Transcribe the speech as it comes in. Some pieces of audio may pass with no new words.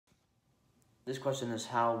This question is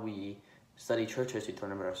how we study church history to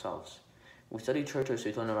learn about ourselves. We study church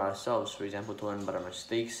history to learn about ourselves, for example, to learn about our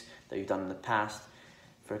mistakes that we've done in the past.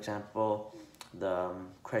 For example, the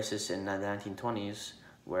crisis in the 1920s,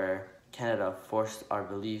 where Canada forced our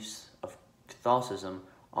beliefs of Catholicism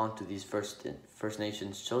onto these First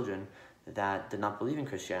Nations children that did not believe in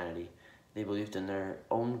Christianity. They believed in their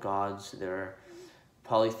own gods, they're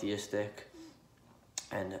polytheistic,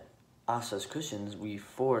 and us as Christians, we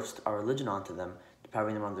forced our religion onto them,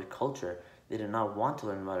 depriving them of their culture. They did not want to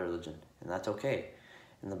learn about religion, and that's okay.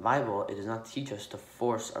 In the Bible, it does not teach us to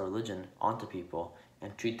force our religion onto people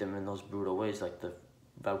and treat them in those brutal ways like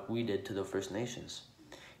we did to the First Nations.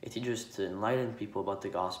 It teaches us to enlighten people about the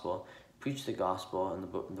gospel, preach the gospel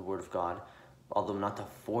and the word of God, although not to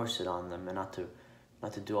force it on them and not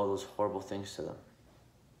to do all those horrible things to them.